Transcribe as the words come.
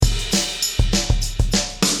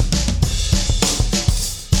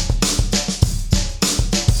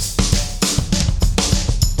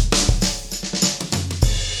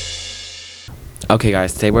Okay,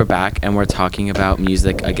 guys, today we're back and we're talking about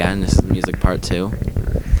music again. This is music part 2.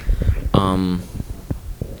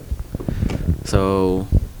 So,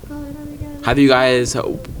 have you guys,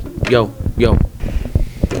 yo.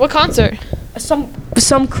 What concert?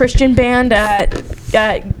 Some Christian band at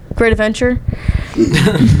Great Adventure.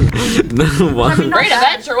 Great Adventure?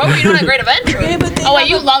 What were you doing at Great Adventure? Oh wait,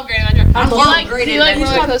 you love Great Adventure. I love Great Adventure.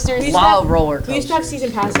 Roller coasters? Love roller coasters. We used to have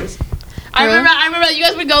season passes. I remember that you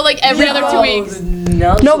guys would go like every other 2 weeks.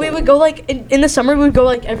 No, we would go like in the summer. We would go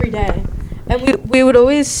like every day, and we would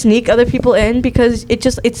always sneak other people in because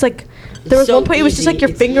it's like there was so one point it was just like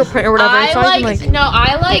your fingerprint or whatever. I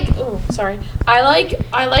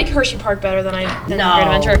like Hershey Park better than Great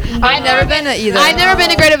Adventure. I've never been to either. I've never been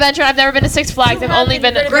to Great Adventure. I've never been to Six Flags. I've only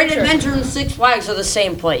been to Great Adventure and Six Flags are the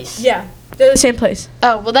same place. Yeah, they're the same place.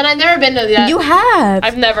 Oh well, then I've never been to that. You have.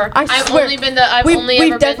 I've never. I swear. We've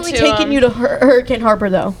definitely taken you to Hurricane Harbor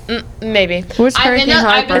though. Maybe. What's Hurricane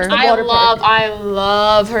Harbor? I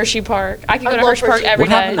love Hershey Park. I can go to Hershey Park every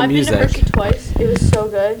day. happened to music? I've been to Hershey twice. It was so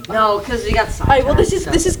good. No, because we got sidetracked. Alright, well this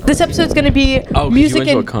episode's gonna be music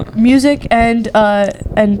and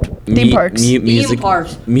theme parks. Theme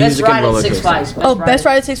parks. Music Best and ride roller at Six coasters. Flags. Best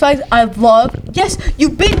ride at Six Flags. I love. Yes,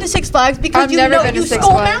 you've been to Six Flags because I've never been to Six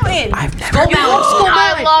Skull Flags. Mountain. I've never Skull Mountain. Skull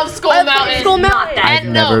Mountain. I love Skull Mountain. Skull Mountain. I've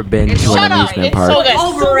never been to an Shut up. amusement It's park. so good.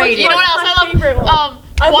 Overrated. You know what else I love?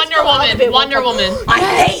 Wonder Woman. I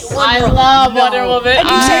hate I love Wonder Woman.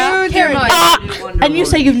 And you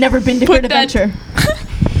say you've never been to Great Adventure.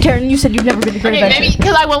 Karen, you said you've never been to Great Okay, Adventure. maybe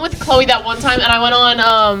because I went with Chloe that one time, and I went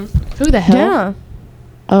on who the hell? Yeah.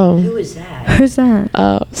 Oh. Who is that? Who's that?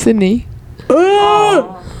 Sydney.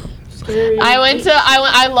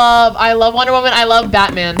 I love Wonder Woman. I love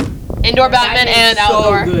Batman. Indoor Batman and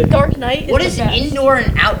outdoor. So good. Dark Knight. What is indoor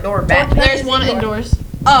and outdoor Batman? There's one indoors.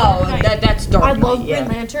 Oh, that's Dark I Knight. love Green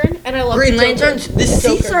Lantern and I love Green Joker. Lanterns. The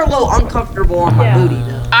seats are a little uncomfortable on my booty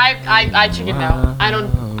though. I chickened out. I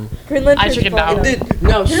don't. Green Lantern. I chickened out.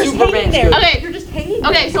 No, Superman's good. Okay. You're just hating.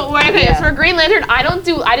 Okay, so for Green Lantern, I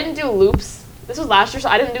didn't do loops. This was last year, so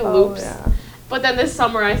I didn't do loops. Yeah. But then this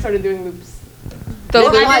summer I started doing loops.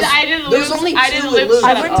 I did There's loops. only I did two loops. loops.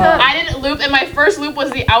 I didn't loop, and my first loop was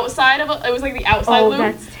the outside of it. It was like the outside loop.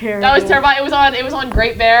 That's terrible. That was terrifying. It was on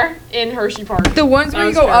Great Bear in Hershey Park. The ones where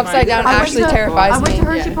you go upside down actually terrifies I went me. to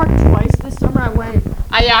Hershey Park twice this summer. I went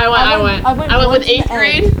I went with once in 8th the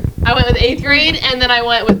grade. I went with 8th grade, and then I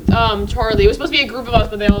went with Charlie. It was supposed to be a group of us,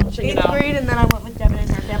 but they all chickened out. 8th grade, and then I went with Devin and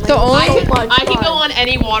her family. The only- I can go on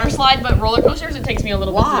any water slide, but roller coasters, it takes me a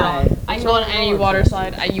little bit too long. I can go on any water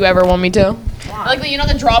slide you ever want me to. I like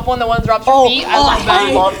the drop one, the one that drops your feet. I love that.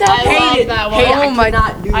 I love that. I love that one. I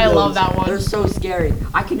cannot do I those. love that one. They're so scary.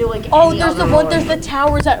 I can do like There's the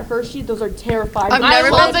towers at Hershey. Those are terrifying. I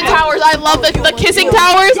love the towers. I love the kissing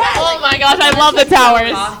towers. Oh my gosh, I love the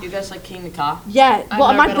towers. You guys like King the Ka? Yeah. Well,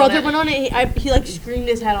 never my been brother on it. went on it. He like screamed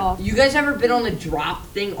his head off. You guys ever been on the drop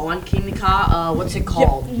thing on King the Ka? What's it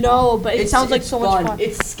called? No, but it sounds like so much fun.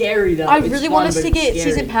 It's scary though. I really want us to get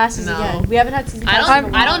season passes No. again. We haven't had season passes.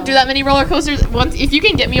 I don't do that many roller coasters. If you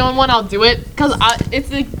can get me on one, I'll do it. Cause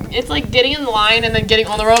it's like getting in line and then getting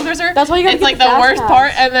on the roller coaster. That's why you gotta It's get like the the fast worst pass.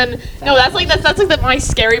 part, and then that's like my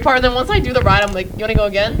scary part. And then once I do the ride, I'm like, you wanna go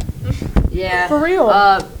again? Yeah. For real.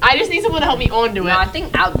 I just need someone to help me onto No, I it.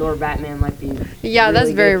 think outdoor Batman might be. Yeah, that's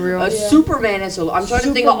really very good. real. Superman is I'm trying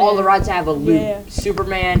to think of all the rides that have a loop. Yeah.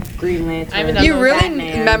 Superman, Green Lantern. I haven't done You those. really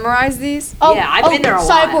Batman. memorize these? Yeah, I've been there a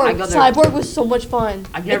lot. Cyborg. I go there. Cyborg was so much fun.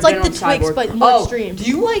 I've never It's like been the on Twix, Cyborg. but more extreme. Do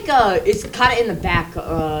you like it's kind of in the back?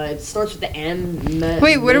 It starts with the M.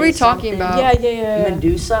 Wait, what are we something. talking about? Yeah.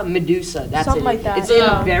 Medusa. That's Something it. like that. It's in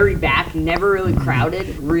Yeah. the very back, never really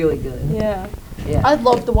crowded. Really good. Yeah. Yeah. I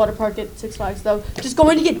love the water park at Six Flags though. Just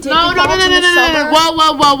going to get Disney No. balls in the summer.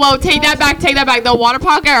 Whoa. Take that back. The water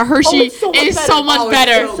park at Hershey it's so much is better. so much Oh,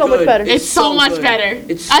 better. so much better. It's so much good. better.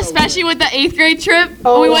 It's so Especially with the 8th grade trip.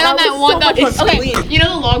 Oh, we went on that that was one. so much fun. Okay, Clean. you know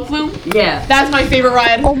the log flume? Yeah. That's my favorite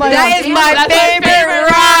ride. Oh my That god. is my favorite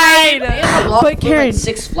ride. I love But Karen- at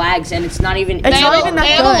Six Flags, and it's not even. It's not even that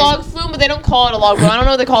They have good. a log flume, but they don't call it a log flume. I don't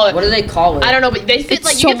know what they call it. What do they call it? I don't know, but they fit It's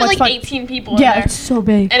like so you get to much like fun. 18 people in Yeah, there. it's so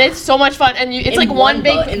big. And it's so much fun, and it's In like one one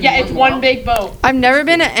big. boat? In Yeah, it's one one boat? big boat. I've never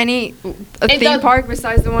been at a It theme does- park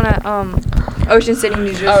besides the one at Ocean City,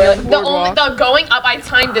 New Jersey. Oh, really? on the The boardwalk. going up, I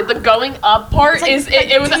timed it. The going up part it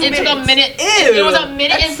took a minute. It was a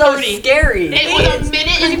minute That's and so 30. scary. It was a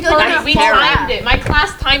minute and 30. We timed it. My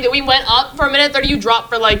class timed it. We went up for a minute 30. You drop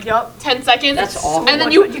for like 10 seconds. That's awful. And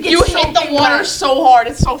then you hit the water so hard.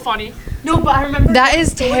 It's so funny. No, but I remember That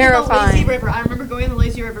is going to the terrifying. lazy river. I remember going to the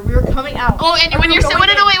lazy river. We were coming out. Oh, and when you're sitting, wait,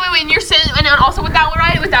 and you're sitting, and also with that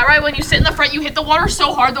ride, when you sit in the front, you hit the water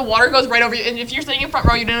so hard, the water goes right over you. And if you're sitting in front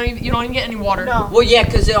row, you don't even get any water. No. Well, yeah,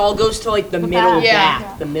 because it all goes to like the middle back. Yeah.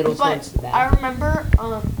 back. The middle But towards the back. I remember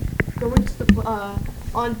going to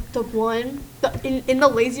the in the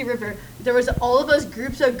lazy river. There was all of us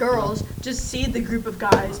groups of girls just see the group of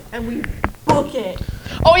guys, and we book it.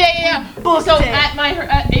 Oh yeah. Booked So it. at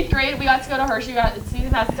 8th grade, we got to go to Hershey. We got season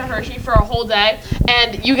passes to Hershey for a whole day,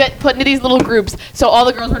 and you get put into these little groups. So all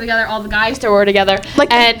the girls were together, all the guys were together,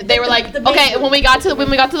 and they were like, the main okay. group. When we got to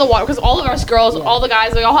the water, because all of us girls, all the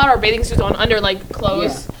guys, we all had our bathing suits on under like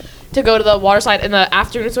clothes to go to the water slide in the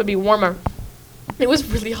afternoon, so it'd be warmer. It was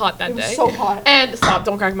really hot that It was day. so hot. And stop!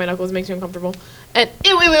 Don't crack my knuckles. It makes me uncomfortable. And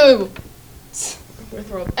wait.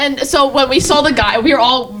 And so when we saw the guy, we were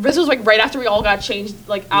all. This was like right after we all got changed,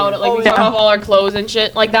 like out, like we took off all our clothes and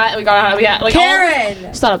shit like that. And we got out. We had like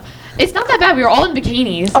Karen! Stop. It's not that bad. We were all in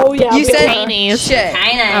bikinis. Oh yeah. You said bikinis. shit.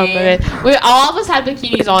 Oh, baby. All of us had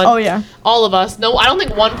bikinis on. Oh yeah. All of us. No, I don't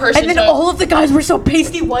think one person. And then took- all of the guys were so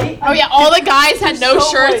pasty white. Oh yeah, all the guys had no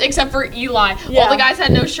So shirts white. except for Eli. Yeah. All the guys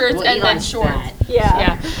had no shirts Well, and then Eli's shorts. fat. Yeah.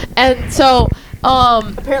 Yeah. And so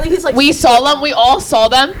Apparently he's like. we saw them. We all saw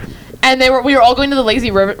them, and we were all going to the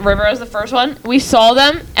lazy river as the first one. We saw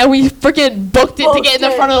them, and we freaking booked it to get in the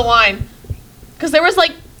Booked it. front of the line, because there was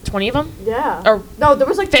like 20 of them. Yeah. Or No, there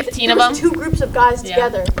was like 15 there of was them? two groups of guys Yeah.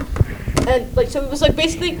 together, and like so it was like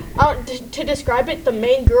basically to describe it, the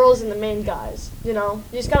main girls and the main guys. You know,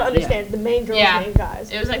 you just gotta understand the main girls, Yeah. main guys.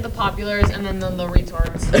 It was like the populars and then the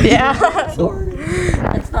retards. Yeah.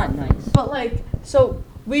 That's not nice. But like, so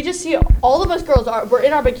we just see all of us girls we're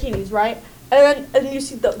in our bikinis, right? And then you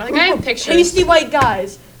see the I think I have group of pictures. pasty white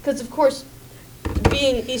guys, because of course,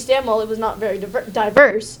 being East Amwell, it was not very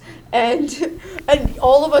diverse, and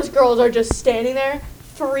all of us girls are just standing there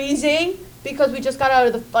freezing because we just got out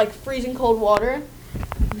of the like freezing cold water.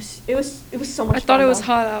 It was so much. I thought fun, it was though.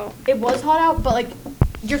 hot out. It was hot out, but like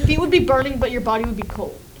your feet would be burning, but your body would be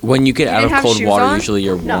cold. When you get You out didn't of have cold shoes water, on? usually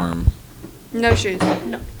you're No. warm. No shoes.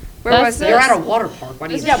 No. Where That's was it. this? You're at a water park. Why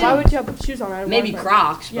do you? Yeah, why would you have shoes on? Maybe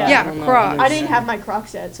Crocs. But Yeah. I don't know Crocs. I didn't have my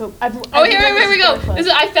Crocs yet, so I've. Oh, here we go.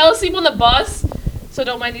 I fell asleep on the bus, so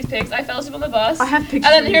don't mind these pics. I fell asleep on the bus. I have pictures.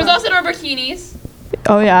 And then of here's mine. us in our bikinis.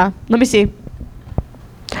 Oh yeah. Let me see.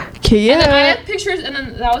 Okay, And then I yeah. have pictures, and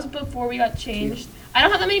then that was before we got changed. I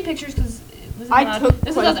don't have that many pictures because this is I not- took This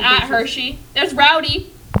is quite a us few at pictures. Hershey. There's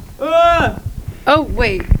Rowdy Oh,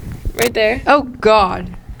 wait. right there. Oh,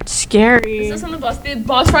 God. Scary. This is on the bus. The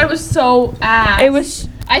bus ride was so ass. It was.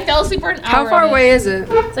 I fell asleep for an hour. How far on it. away is it?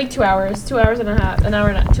 It's like 2 hours. 2 hours and a half. An hour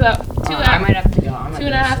and a 2 hours. I might have to go. I might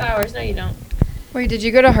 2.5 go. hours. No, you don't. Wait, did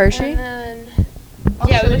you go to Hershey? And then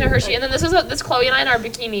yeah, we went to Hershey, and then this Chloe and I in our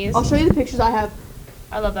bikinis. I'll show you the pictures I have.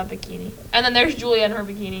 I love that bikini. And then there's Julia in her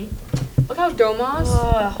bikini. Look how Domas?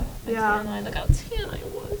 Yeah. Look how tan I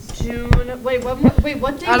was. June. Wait,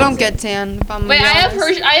 what day? I don't was get it? tan. If I'm Wait, gonna I be have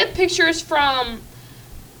honest. I have pictures from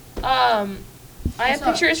I have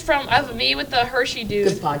pictures of me with the Hershey Good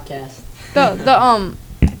dude. podcast.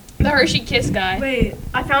 The Hershey kiss guy. Wait,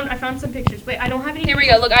 I found some pictures. Wait, I don't have any. Here we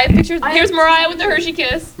go. Look, I have pictures. I Here's have Mariah with the Hershey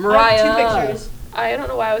kiss. I have 2 pictures. I don't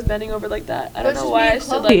know why I was bending over like that. I don't That's know just why me I and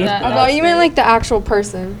stood Chloe. like that. I thought you meant like the actual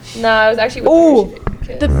person. No, I was actually with Ooh, the Hershey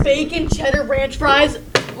kiss. The bacon cheddar ranch fries.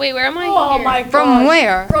 Wait, where am I? Oh here? my god. From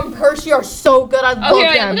where? From Hershey are so good. I Oh, love here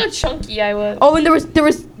I am. them. Look how chunky I was. Oh, and there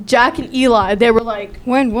was Jack and Eli. They were like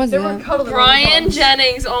When was they were that? cuddling. on the Brian bus.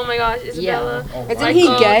 Jennings. Oh my gosh, Isabella. Yeah. Isn't he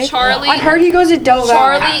Michael, gay? Charlie. I heard he goes to Dover.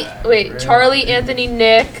 Charlie, Anthony,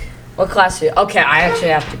 Nick, What class are you? Okay, I actually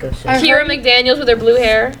have to go. I Kira McDaniels with her blue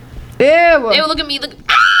hair. Ew. Ew, look at me. Look.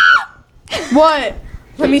 What?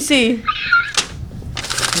 Let me see.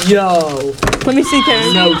 Yo, Let me see,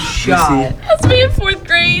 Karen. no shot. That's me in 4th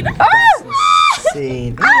grade.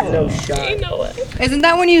 Insane. No shot. You know it. Isn't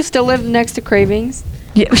that when you still lived next to Cravings?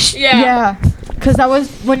 Yeah. Yeah. Yeah. Because that was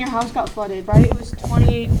when your house got flooded, right? It was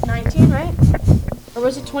 2019, right? Or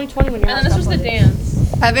was it 2020 when your And house then this got was the flooded?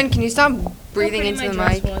 dance. Evan, can you stop breathing How into pretty the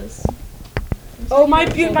my mic? dress was. Oh, my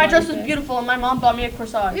dress was beautiful, and my mom bought me a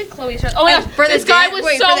corsage. Look at Chloe's dress. Oh my And gosh, for the this guy dan- was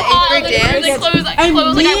wait, so for the eighth hot. grade Like, dance? and then Chloe was like, And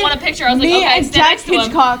I me- want a picture. I was like, Me okay, and stand Jack next to him.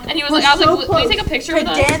 Hitchcock And he was were like, I was so like, will you close take a picture to with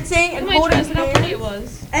us? dancing and Look at my holding dress. Look how pretty it hands.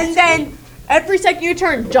 was. And then every second you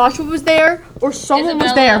turn, Joshua was there, or someone was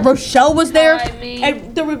Isabella. there. Rochelle was there, Hi, me.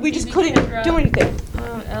 and we just Easy couldn't Kendra. do anything.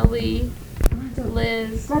 Ellie,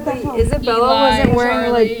 Liz, Isabella Eli, wasn't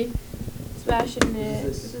wearing like. Charlie, Sebastian, Nick.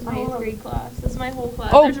 This is my 8th grade class. This is my whole class.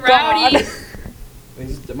 Oh, There's Rowdy. God.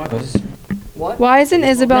 What? Why isn't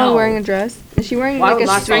Isabella No. wearing a dress? Is she wearing Why like would a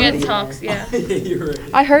not suit? Bring be it tux, yeah. You're right.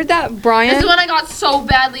 I heard that This Brian. is when I got so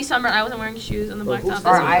badly sunburned. I wasn't wearing shoes on the blacktop.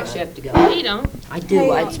 Alright, I actually have to go. No, you don't. I do.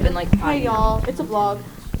 Hey, It's been like 5 Hey y'all, it's a vlog.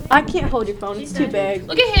 I can't hold your phone. It's too big.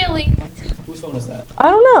 Look at Haley. Whose phone is that?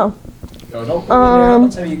 I don't know. Yo, don't put me in there. I'm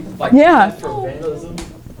gonna tell you, like, yeah. that for vandalism.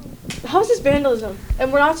 How's this vandalism?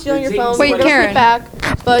 And we're not stealing your You're phone. taking We're Wait, gonna put Karen. it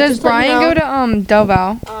back. But Does just let you Brian know, go to Del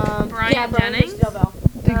Val? Brian yeah, Brian Jennings? goes to Del Val.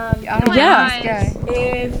 I don't know Yeah. this guy.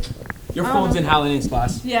 If Your phone's in Hallian's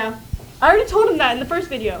class. yeah, I already told him that in the first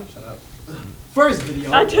video. Shut up. First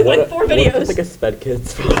video. I took like 4 videos. a sped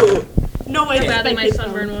kid's No way. How it's badly fake my his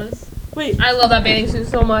sunburn phone. was. Wait. I love that bathing suit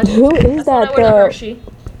so much. Who is That's the one I wear to Hershey.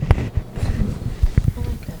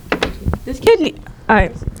 This kid.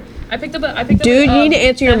 Alright. I picked up a Dude, you need to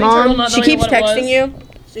answer your Having trouble mom. not She knowing keeps what it was. texting you.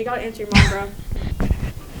 So you gotta answer your mom, bro.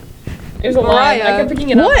 It was a lie. I Mariah. kept picking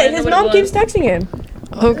it up. I What? didn't His know mom what it keeps was. texting him.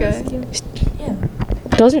 Okay.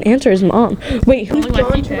 Doesn't answer his mom. Wait, who's Only my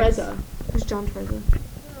John feet pics. Teresa? Who's John Teresa?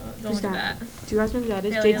 Don't look at that. Do you guys know who that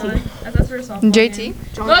is? Haley, JT. That's for a softball JT? game.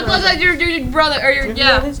 John Look Teresa. like your brother or your You know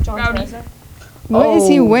yeah. who that is? John Rowdy. Teresa. What is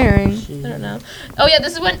he wearing? I don't know. Oh yeah,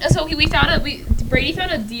 this is when we found Brady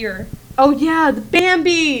found a deer. Oh yeah, the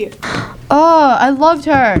Bambi. Oh, I loved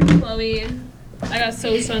her. Chloe, I got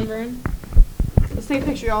so sunburned. Let's take a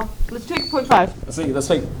picture, y'all. Let's take 0.5. Let's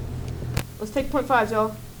take. Let's take 0.5,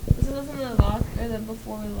 y'all. This is in the vlog or the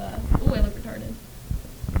before we left. Ooh, I look retarded.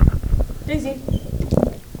 Daisy.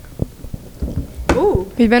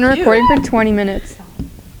 Ooh. We've been recording for 20 minutes.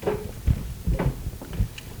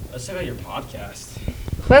 Let's check out your podcast.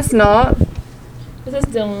 Let's not. This is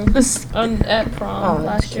Dylan at prom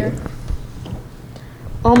last year.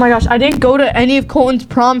 Oh my gosh, I didn't go to any of Colton's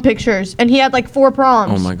prom pictures, and he had like 4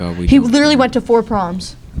 proms. Oh my god, we He don't- literally went to 4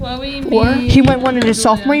 proms. Chloe, me. He went one in his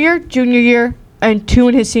sophomore year, junior year, and 2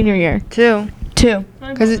 in his senior year. 2. 2.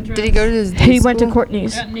 Because did he go to his He went to school?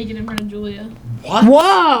 Courtney's. I got naked in front of Julia.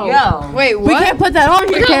 Whoa! Yo. Wait, We what? can't put that on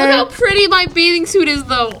here, Look Karen. how pretty my bathing suit is,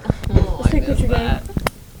 though. Oh, take a picture, gang.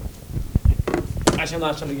 Actually, I'm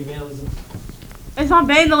not trying to give vandalism. It's not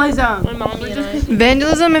vandalism. My mommy and I.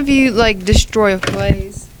 Vandalism if you like destroy a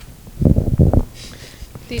place.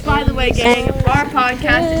 By the way, gang, our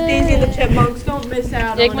podcast is Daisy and the Chipmunks. Don't miss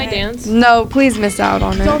out Take on my it. dance. No, please miss out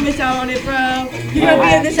on Don't it. miss out on it, bro. You're gonna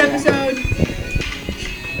be in this episode.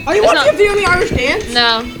 Are you It's watching not- a video on the Irish dance?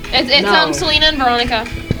 No, it's No. Selena and Veronica.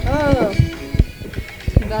 Oh.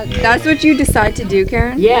 That's what you decide to do,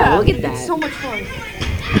 Karen? Yeah, look at that. It's so much fun.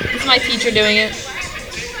 It's my teacher doing it.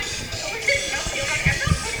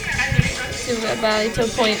 To valley, toe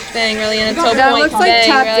point, bang, rally and a toe That point, looks like bang,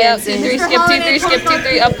 tap rally up, dancing. 2, 3, Mr. skip 2, Holiday, 3, skip 2, come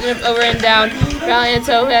 3, up and over and down, rally and a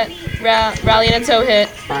toe hit, rally and a toe hit.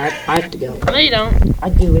 Alright, I have to go. No, you don't. I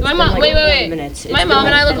do. It's My been mom, like wait, 20 minutes. My mom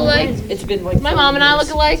and I look alike. It's been like My 20 mom and I minutes.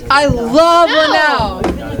 look alike. I love No.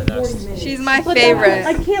 Linnell. She's my But favorite.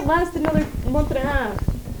 I can't last another month and a half.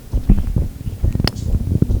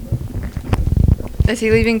 Is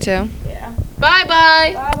he leaving too? Bye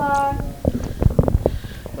bye. Bye bye.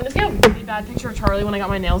 Want to see a really bad picture of Charlie when I got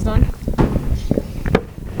my nails done?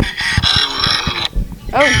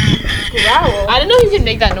 Oh, Growl. I didn't know you could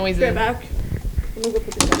make that noise. Get back. Let me go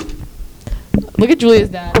put this down. Look at Julia's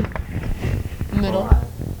dad. Middle.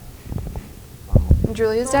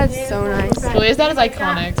 Julia's dad's so nice. Julia's dad is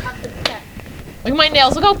iconic. Look at my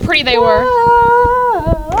nails. Look how pretty they were.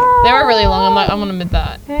 They were really long. I'm gonna admit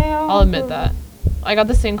that. I'll admit that. I got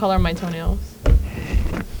the same color on my toenails.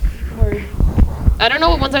 I don't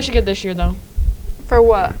know what ones I should get this year though. For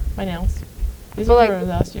what? My nails. These But, were like-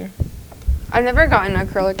 last year. I've never gotten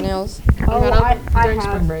acrylic nails. I got them I during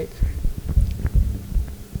have. spring break.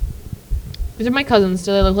 These are my cousins.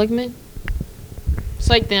 Do they look like me? It's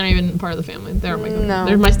like they're not even part of the family. They're my cousins. No.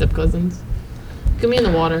 They're my step cousins. Get me in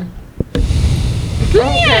the water.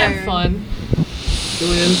 Yeah, fun.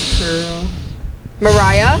 Julia's curl.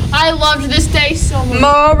 Mariah? I loved this day so much.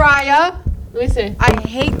 Mariah? Let me see. I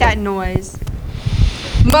hate that noise.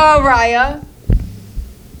 Mariah?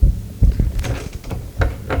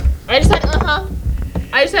 I just said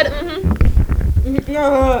I just said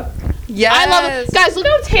Yes. I love it. Guys, look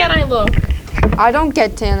how tan I look. I don't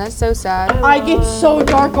get tan. That's so sad. I get so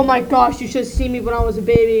dark. Oh my gosh, you should have seen me when I was a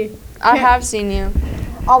baby. I have seen you.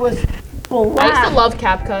 I was I used to black. love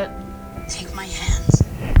CapCut. Take my hands.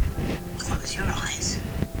 Close your eyes.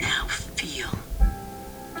 Now feel.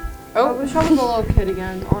 I wish I was a little kid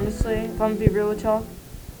again, honestly. If I'm gonna be real with y'all.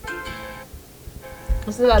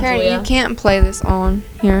 Listen to that, Karen, Julia. you can't play this on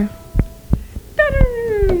here.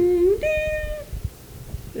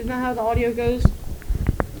 Isn't that how the audio goes?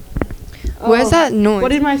 Where's that noise? What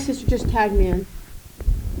did my sister just tag me in?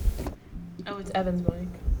 Oh, it's Evan's mic.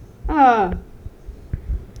 Ah,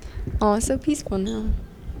 Oh, it's so peaceful now.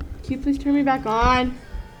 can you please turn me back on?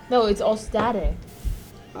 No, it's all static.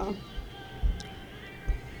 Oh.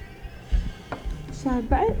 Shine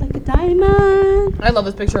bright like a diamond. I love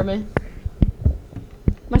this picture of me.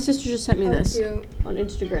 My sister just sent me this Cute. on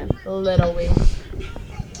Instagram. Little wee.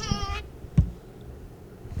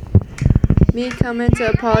 Me coming to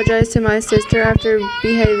apologize to my sister after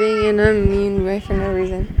behaving in a mean way for no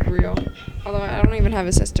reason. Real. Although I don't even have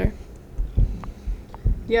a sister.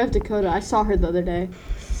 You have Dakota. I saw her the other day.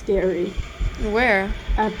 Scary. Where?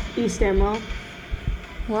 At East Amwell.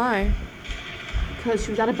 Why? Because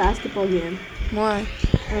she was at a basketball game. Why?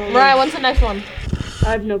 Mariah, when's the next one?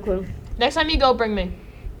 I have no clue. Next time you go, bring me.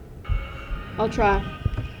 I'll try.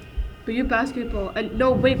 But you have basketball. And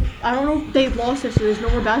no, wait. I don't know if they've lost this, so there's no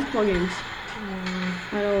more basketball games.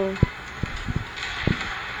 I don't.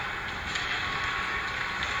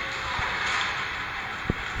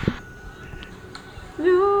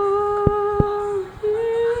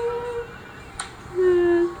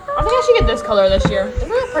 I think I should get this color this year. Isn't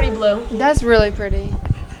that pretty blue? That's really pretty.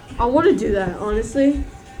 I want to do that, honestly.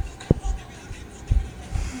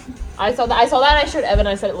 I saw that and I showed Evan,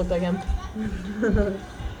 I said it looked like him.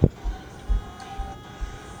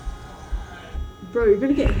 Bro, you're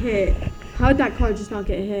gonna get hit. How'd that car just not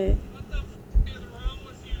get hit?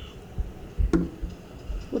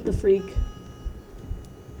 What the freak?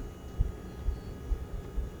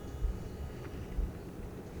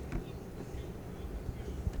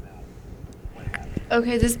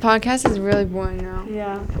 Okay, this podcast is really boring now.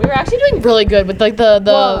 Yeah. We were actually doing really good with like Whoa.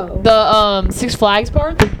 the Six Flags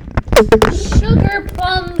part. Sugar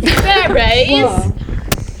plum berries. Whoa.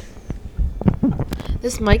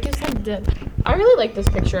 This mic is like dead. I really like this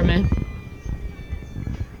picture of me.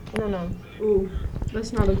 I don't know. Ooh,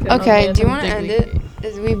 that's not okay. Okay, yeah, do you some want to big end it?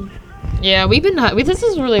 Is we Yeah, this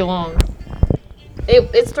is really long.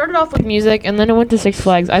 It started off with music and then it went to Six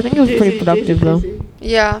Flags. I think it was pretty productive though.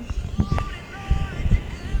 Yeah.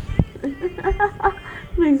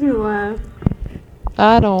 Makes me laugh.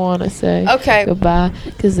 I don't want to say Okay. goodbye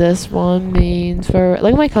because this one means for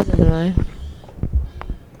like my cousin and I.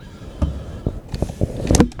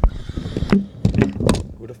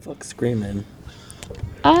 Who the fuck's screaming?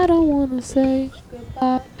 I don't want to say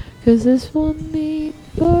goodbye because this one means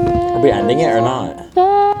forever. Are we ending it or not?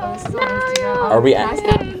 Are we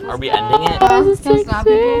ending it?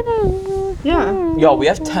 Yeah. Yo, we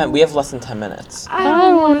have less than 10 minutes. I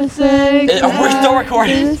don't want to say We're still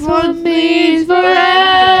recording. this one means forever.